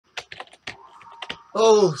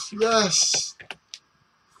Oh, yes.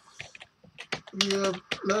 We have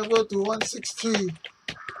level to 163.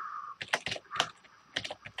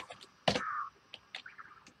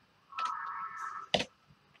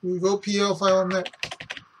 We go PL 5 on map.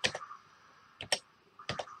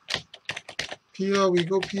 PL, we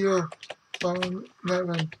go PL 5 on map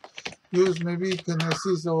and use maybe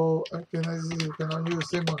Kinesis or Kinesis you cannot use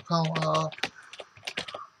same account.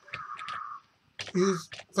 Use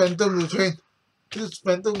Phantom to train. Use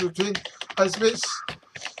Phantom to train. Ice Mage.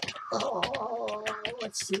 Oh,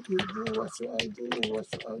 what should you do? What should I do? What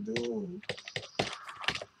should I do?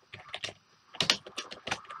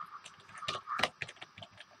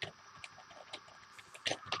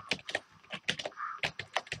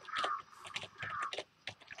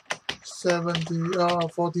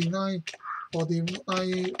 $49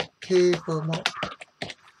 49K per mob.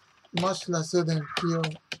 Much lesser than PL.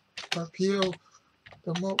 But PL,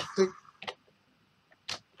 the mob take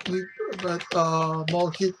need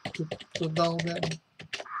more hit to down them.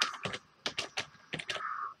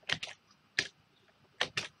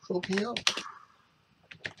 So PL.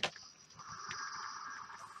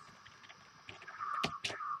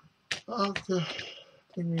 Okay, I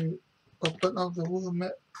think we open up the whole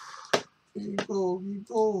map. We go.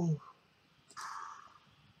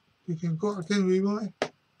 You can go again, rewind.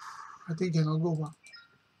 I think cannot go back.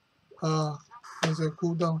 There's a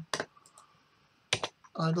cooldown.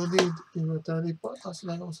 I don't think it will teleport us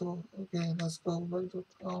like also. Okay, let's go back to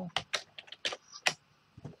town.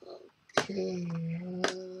 Okay.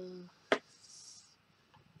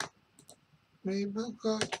 Maybe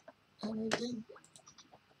got anything?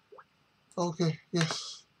 Okay,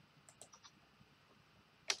 yes.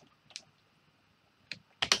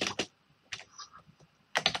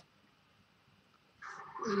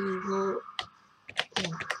 We go.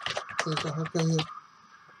 Oh, there's a hacker here.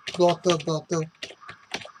 Blotter.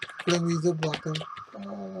 Playing with the blotter.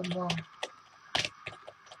 No.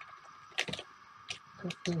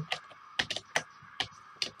 Okay.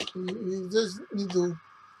 We just need to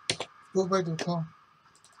go back to town.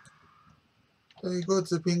 Then we go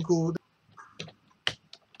to Pinku.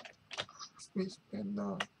 Space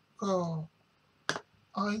Panda. Oh.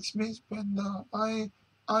 Ice Mage Panda.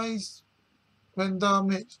 Ice Panda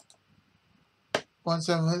Mage.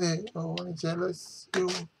 178. Oh, I'm jealous. You.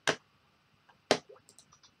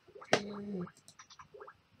 Okay.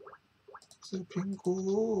 To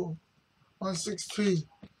Pinku. 163.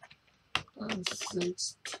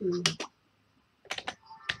 163.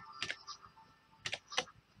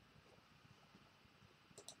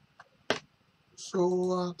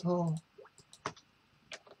 So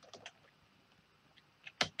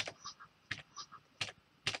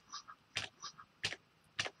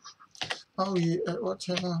how we at what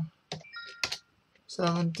channel?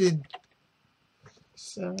 17.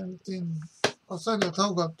 Outside the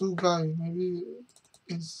town got two guys. Maybe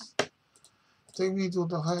it's take me to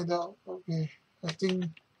the hideout. Okay. I think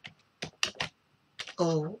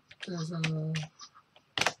there's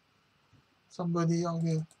somebody out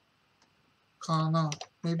here. Kana.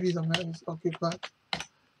 Maybe the map is occupied.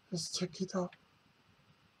 Let's check it out.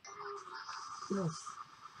 Yes.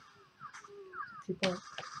 Occupied.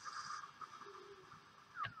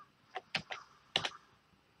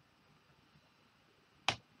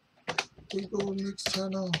 We go next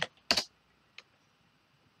channel.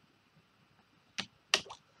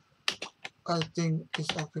 I think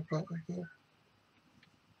it's occupied. Okay.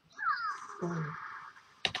 Oh.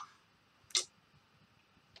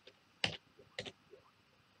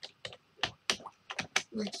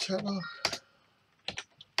 Next channel.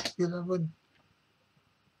 11.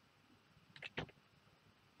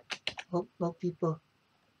 Hope no people.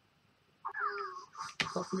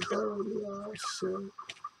 No people. Yeah, sure.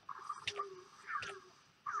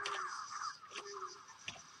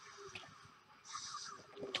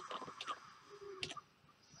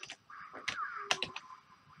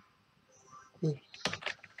 Okay.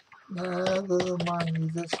 Never mind. We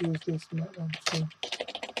just use this map and see.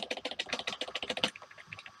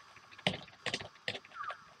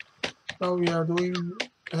 Now we are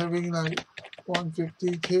having like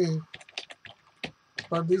 150k.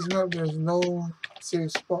 But this map there's no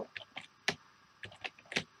safe spot.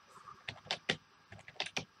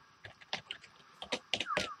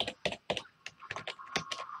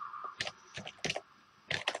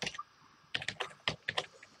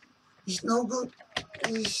 It's no good.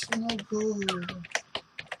 It's no good.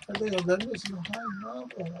 I think your damage is not high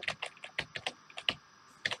enough.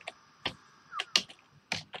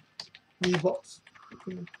 V-box.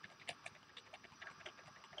 Okay.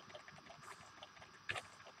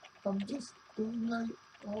 I'm just doing like,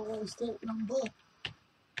 what is that number?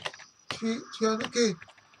 300k.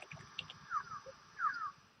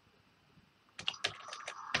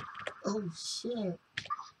 Oh shit.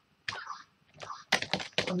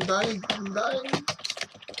 I'm dying.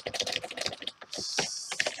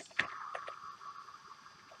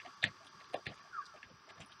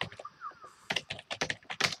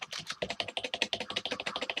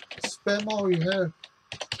 Spam all we have.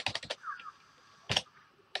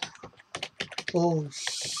 Oh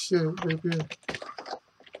shit, baby.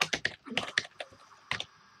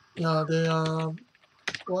 Yeah, they are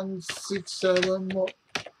 167 more,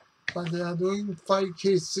 but they are doing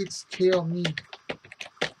 5k, 6k on me.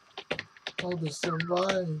 How to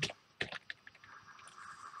survive?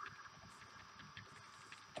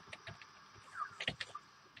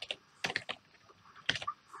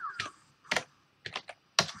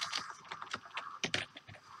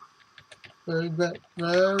 Very bad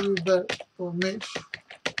for mage.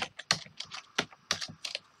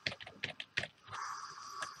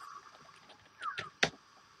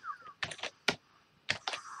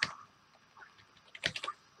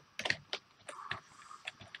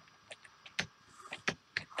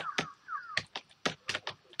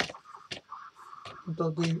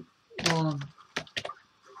 Totally gone.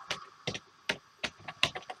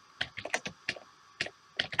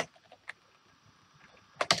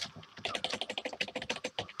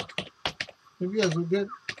 Maybe I should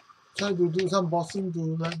try to do some bossing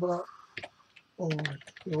to level up. Oh,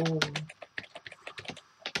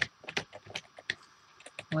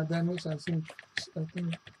 my damage I think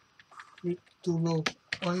too low.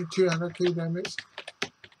 Only 300k damage.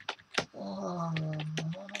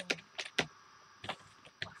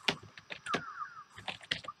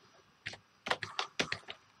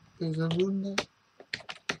 There's a rune there.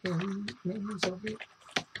 Can he make use of it?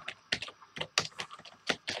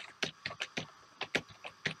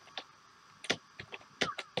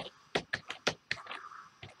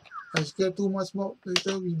 I scared too much more.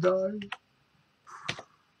 Later we die.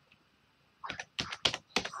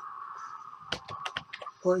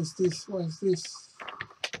 What is this?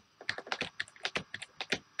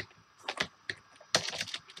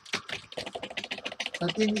 I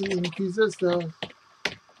think it increases the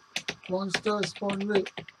monster spawn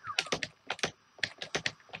rate.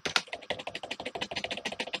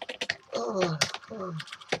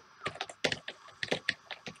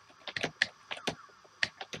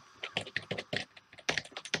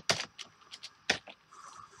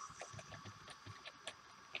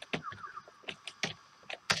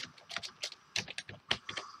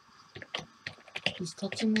 He's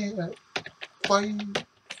touching me at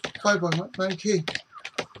 5.9k.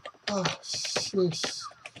 Ah, shit.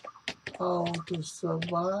 How to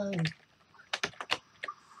survive?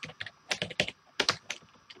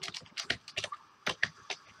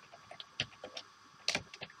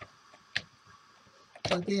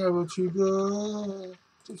 I think I will trigger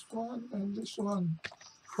this one and this one.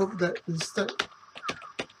 Hope that instead.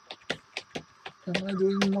 Am I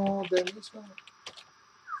doing more damage now?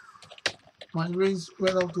 My range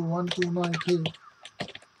went up to 129k.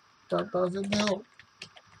 That doesn't help.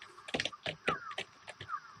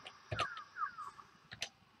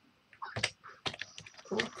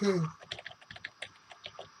 Okay.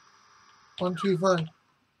 135.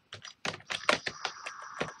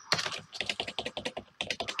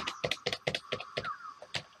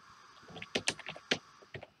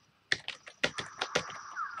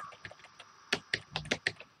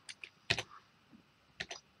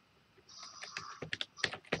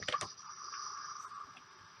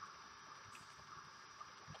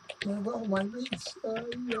 About my range.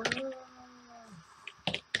 Yeah.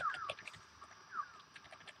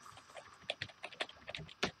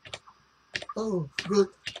 Oh, good.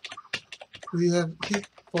 We have hit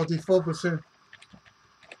 44%.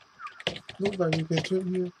 Look like we can trade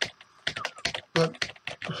here. But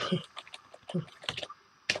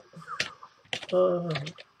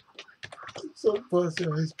so fast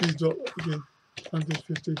your HP drop again.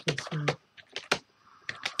 150%.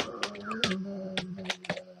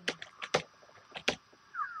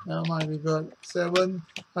 Now we got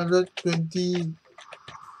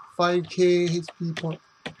 725k HP point.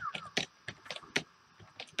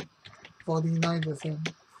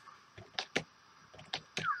 49%.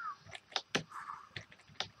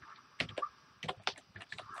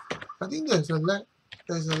 I think there's a lag.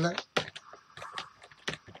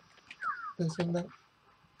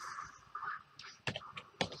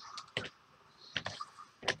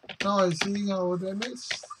 Now I see our damage.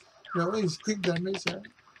 The one is quick damage.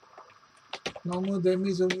 Normal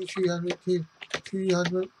damage only 300k.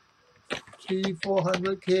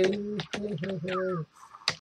 400k.